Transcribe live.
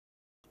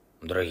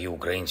Дорогі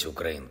українці,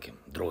 українки,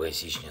 2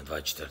 січня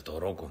 24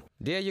 року.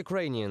 Dear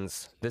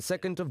Ukrainians, the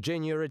 2nd of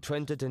January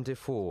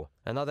 2024,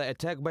 another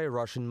attack by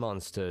Russian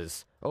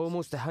monsters.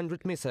 Almost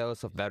 100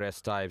 missiles of various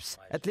types.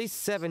 At least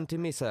 70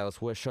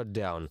 missiles were shot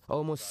down,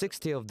 almost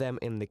 60 of them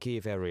in the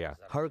Kiev area.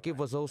 Kharkiv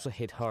was also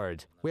hit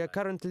hard. We are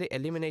currently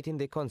eliminating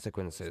the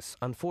consequences.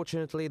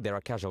 Unfortunately, there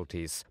are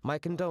casualties. My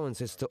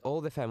condolences to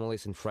all the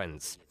families and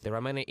friends. There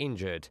are many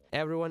injured.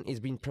 Everyone is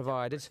being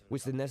provided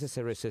with the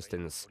necessary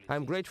assistance.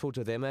 I'm grateful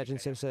to the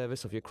emergency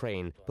service of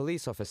Ukraine,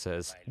 police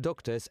officers,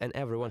 doctors and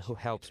everyone who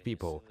helps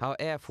people. Our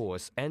Air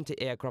Force,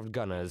 anti-aircraft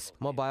gunners,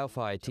 mobile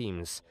fire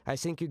teams. I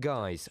thank you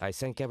guys. I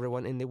thank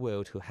everyone in the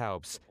world who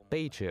helps.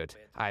 Patriot,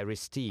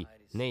 Iris-T,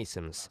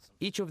 NASAMS.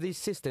 Each of these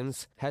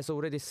systems has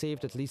already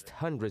saved at least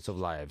hundreds of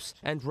lives,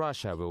 and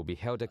Russia will be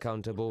held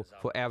accountable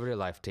for every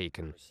life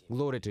taken.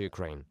 Glory to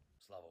Ukraine.